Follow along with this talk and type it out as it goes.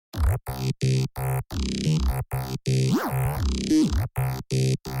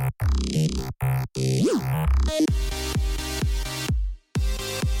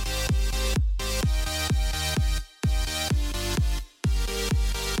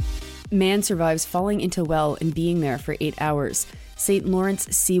Man survives falling into well and being there for 8 hours. St. Lawrence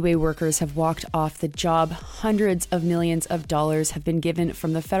Seaway workers have walked off the job. Hundreds of millions of dollars have been given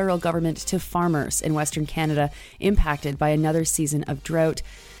from the federal government to farmers in Western Canada impacted by another season of drought.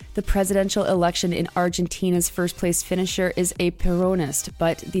 The presidential election in Argentina's first-place finisher is a Peronist,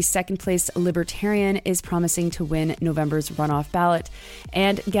 but the second-place Libertarian is promising to win November's runoff ballot.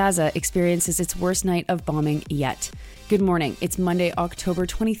 And Gaza experiences its worst night of bombing yet. Good morning. It's Monday, October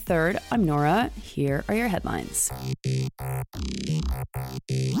 23rd. I'm Nora. Here are your headlines.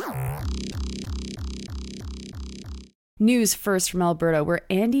 News first from Alberta, where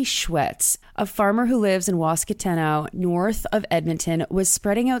Andy Schwetz, a farmer who lives in Waskatanow, north of Edmonton, was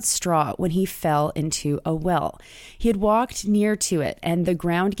spreading out straw when he fell into a well. He had walked near to it, and the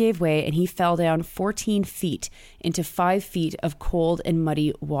ground gave way, and he fell down 14 feet into 5 feet of cold and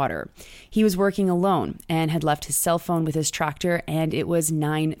muddy water. He was working alone and had left his cell phone with his tractor, and it was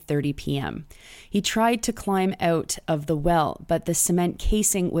 9:30 p.m. He tried to climb out of the well, but the cement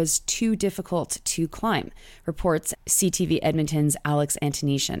casing was too difficult to climb, reports CTV Edmonton's Alex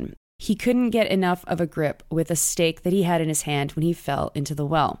Antonician. He couldn't get enough of a grip with a stake that he had in his hand when he fell into the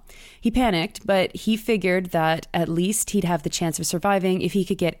well. He panicked, but he figured that at least he'd have the chance of surviving if he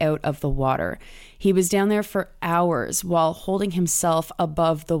could get out of the water. He was down there for hours while holding himself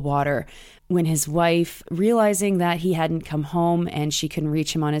above the water when his wife, realizing that he hadn't come home and she couldn't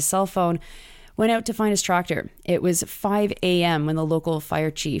reach him on his cell phone, went out to find his tractor. It was 5 a.m. when the local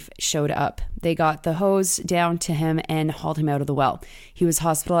fire chief showed up. They got the hose down to him and hauled him out of the well. He was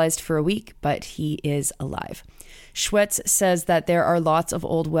hospitalized for a week, but he is alive. Schwetz says that there are lots of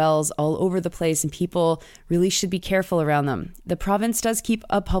old wells all over the place and people really should be careful around them. The province does keep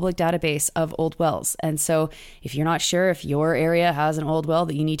a public database of old wells. And so if you're not sure if your area has an old well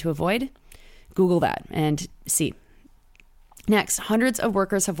that you need to avoid, Google that and see. Next, hundreds of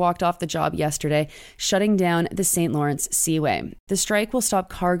workers have walked off the job yesterday, shutting down the St. Lawrence Seaway. The strike will stop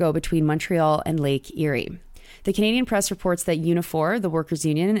cargo between Montreal and Lake Erie. The Canadian Press reports that Unifor, the workers'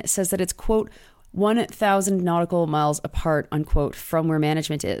 union, says that it's, quote, 1,000 nautical miles apart, unquote, from where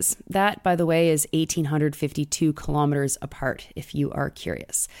management is. That, by the way, is 1,852 kilometers apart, if you are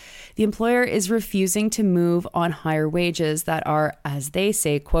curious. The employer is refusing to move on higher wages that are, as they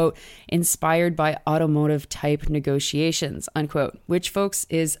say, quote, inspired by automotive-type negotiations, unquote, which, folks,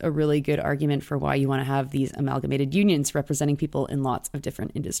 is a really good argument for why you want to have these amalgamated unions representing people in lots of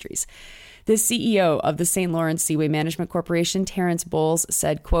different industries. The CEO of the St. Lawrence Seaway Management Corporation, Terrence Bowles,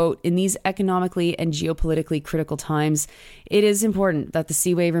 said, quote, in these economically and geopolitically critical times, it is important that the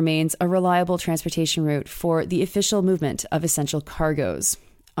Seaway remains a reliable transportation route for the official movement of essential cargoes,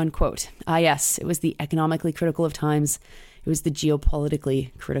 unquote. Ah, yes, it was the economically critical of times. It was the geopolitically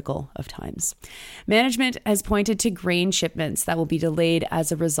critical of times. Management has pointed to grain shipments that will be delayed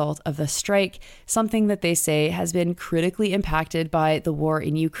as a result of the strike, something that they say has been critically impacted by the war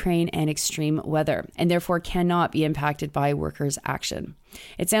in Ukraine and extreme weather, and therefore cannot be impacted by workers' action.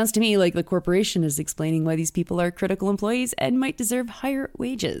 It sounds to me like the corporation is explaining why these people are critical employees and might deserve higher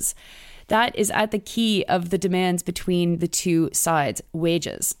wages. That is at the key of the demands between the two sides,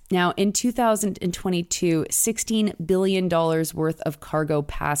 wages. Now, in 2022, $16 billion worth of cargo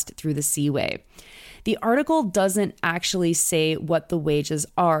passed through the Seaway. The article doesn't actually say what the wages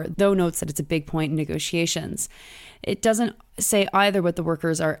are, though notes that it's a big point in negotiations. It doesn't say either what the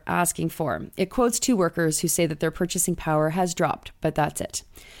workers are asking for. It quotes two workers who say that their purchasing power has dropped, but that's it.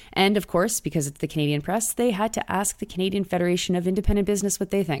 And of course, because it's the Canadian Press, they had to ask the Canadian Federation of Independent Business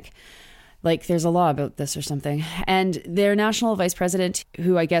what they think. Like there's a law about this or something. And their national vice president,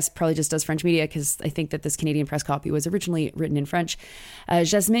 who I guess probably just does French media because I think that this Canadian Press copy was originally written in French,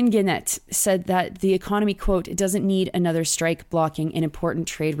 Jasmine Guenette said that the economy, quote, doesn't need another strike blocking an important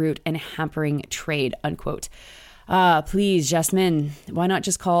trade route and hampering trade, unquote. Please, Jasmine, why not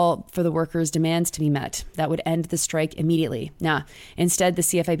just call for the workers' demands to be met? That would end the strike immediately. Nah, instead, the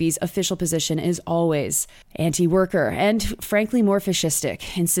CFIB's official position is always anti-worker and, frankly, more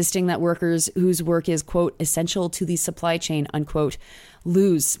fascistic, insisting that workers whose work is, quote, essential to the supply chain, unquote,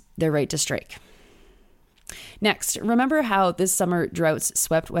 lose their right to strike. Next, remember how this summer droughts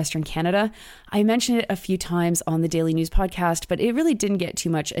swept Western Canada? I mentioned it a few times on the Daily News podcast, but it really didn't get too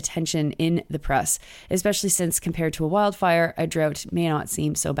much attention in the press, especially since compared to a wildfire, a drought may not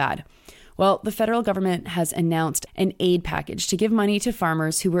seem so bad. Well, the federal government has announced an aid package to give money to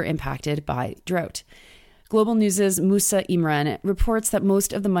farmers who were impacted by drought. Global News' Musa Imran reports that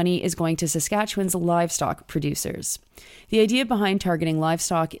most of the money is going to Saskatchewan's livestock producers. The idea behind targeting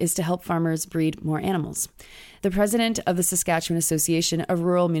livestock is to help farmers breed more animals. The president of the Saskatchewan Association of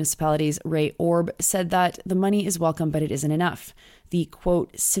Rural Municipalities, Ray Orb, said that the money is welcome, but it isn't enough. The,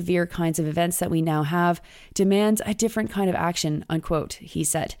 quote, severe kinds of events that we now have demands a different kind of action, unquote, he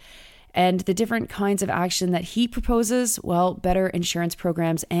said. And the different kinds of action that he proposes, well, better insurance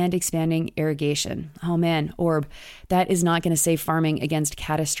programs and expanding irrigation. Oh man, Orb, that is not going to save farming against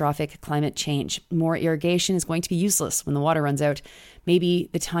catastrophic climate change. More irrigation is going to be useless when the water runs out. Maybe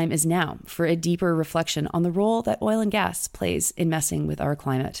the time is now for a deeper reflection on the role that oil and gas plays in messing with our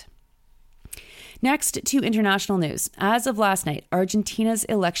climate. Next to international news. As of last night, Argentina's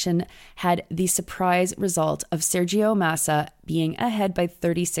election had the surprise result of Sergio Massa being ahead by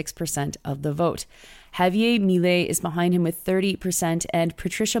 36% of the vote. Javier Milei is behind him with 30% and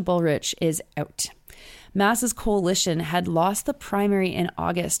Patricia Bullrich is out. Massa's coalition had lost the primary in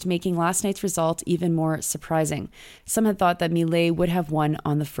August, making last night's result even more surprising. Some had thought that Milei would have won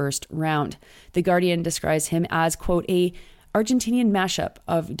on the first round. The Guardian describes him as, quote, a Argentinian mashup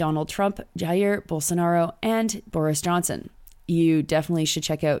of Donald Trump, Jair Bolsonaro, and Boris Johnson. You definitely should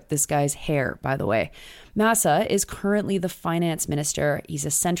check out this guy's hair, by the way. Massa is currently the finance minister. He's a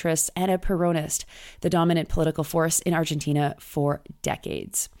centrist and a Peronist, the dominant political force in Argentina for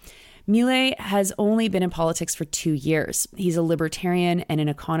decades. Milei has only been in politics for 2 years. He's a libertarian and an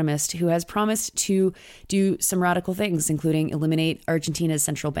economist who has promised to do some radical things, including eliminate Argentina's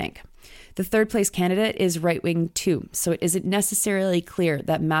central bank. The third place candidate is right-wing too, so it isn't necessarily clear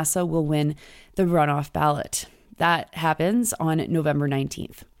that Massa will win the runoff ballot. That happens on November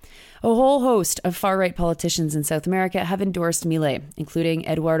 19th. A whole host of far-right politicians in South America have endorsed Milei, including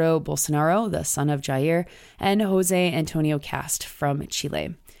Eduardo Bolsonaro, the son of Jair, and Jose Antonio Cast from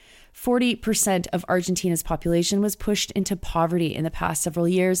Chile. 40% of Argentina's population was pushed into poverty in the past several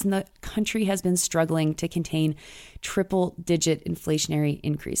years, and the country has been struggling to contain triple-digit inflationary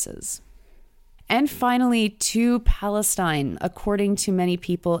increases. And finally, to Palestine. According to many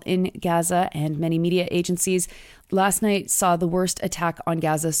people in Gaza and many media agencies, last night saw the worst attack on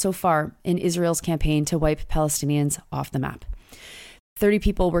Gaza so far in Israel's campaign to wipe Palestinians off the map. 30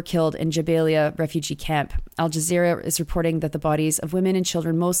 people were killed in Jabalia refugee camp. Al Jazeera is reporting that the bodies of women and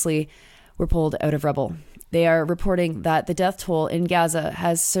children mostly were pulled out of rubble. They are reporting that the death toll in Gaza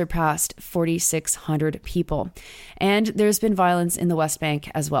has surpassed 4,600 people. And there's been violence in the West Bank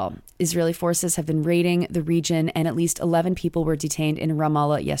as well. Israeli forces have been raiding the region, and at least 11 people were detained in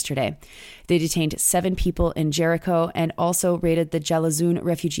Ramallah yesterday. They detained 7 people in Jericho and also raided the Jalazun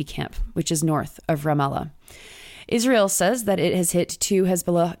refugee camp, which is north of Ramallah. Israel says that it has hit 2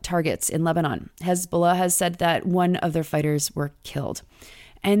 Hezbollah targets in Lebanon. Hezbollah has said that one of their fighters were killed.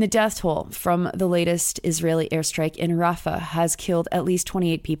 And the death toll from the latest Israeli airstrike in Rafah has killed at least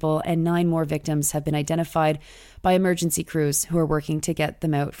 28 people, and 9 more victims have been identified by emergency crews who are working to get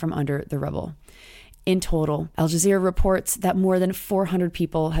them out from under the rubble. In total, Al Jazeera reports that more than 400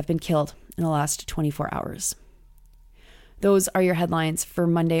 people have been killed in the last 24 hours. Those are your headlines for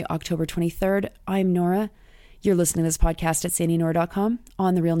Monday, October 23rd. I'm Nora. You're listening to this podcast at sandynora.com,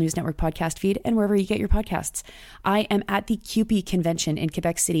 on the Real News Network podcast feed, and wherever you get your podcasts. I am at the CUPE convention in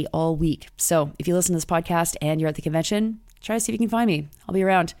Quebec City all week. So if you listen to this podcast and you're at the convention, try to see if you can find me. I'll be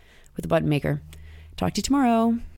around with a button maker. Talk to you tomorrow.